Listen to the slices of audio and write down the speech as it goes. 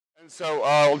And so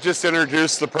I'll just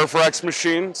introduce the Perforex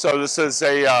machine. So this is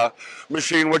a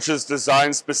machine which is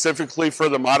designed specifically for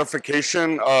the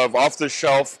modification of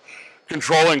off-the-shelf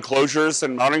control enclosures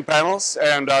and mounting panels.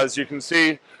 And as you can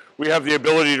see, we have the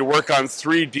ability to work on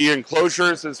 3D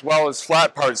enclosures as well as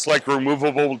flat parts like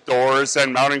removable doors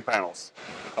and mounting panels.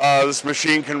 This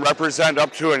machine can represent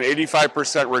up to an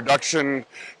 85% reduction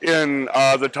in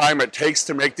the time it takes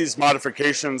to make these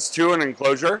modifications to an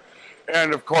enclosure.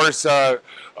 And of course,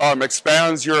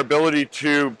 expands your ability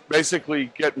to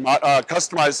basically get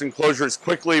customized enclosures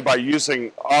quickly by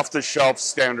using off-the-shelf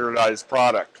standardized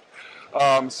product.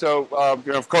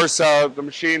 Of course, the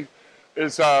machine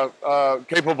is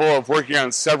capable of working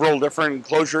on several different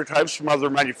enclosure types from other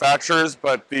manufacturers,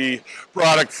 but the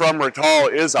product from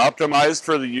Rittal is optimized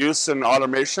for the use in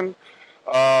automation.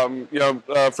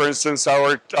 For instance,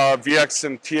 our VX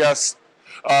and TS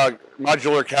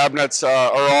modular cabinets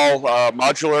are all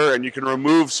modular, and you can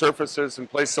remove surfaces and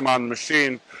place them on the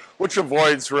machine, which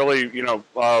avoids really,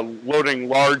 loading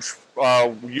large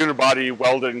unibody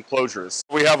welded enclosures.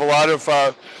 We have a lot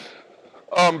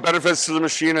of benefits to the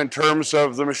machine in terms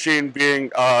of the machine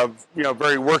being,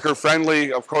 very worker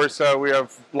friendly. Of course, we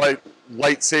have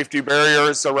light safety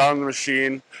barriers around the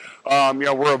machine.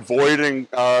 We're avoiding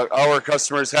our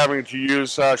customers having to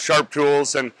use sharp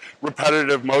tools, and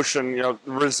repetitive motion,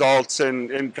 results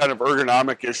in kind of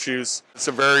ergonomic issues. It's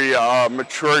a very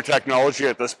mature technology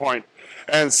at this point,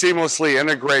 and seamlessly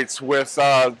integrates with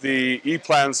the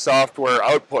ePlan software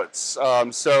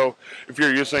outputs. So if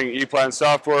you're using ePlan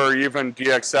software or even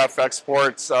DXF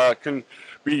exports, can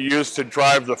be used to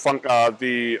drive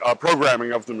the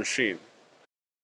programming of the machine.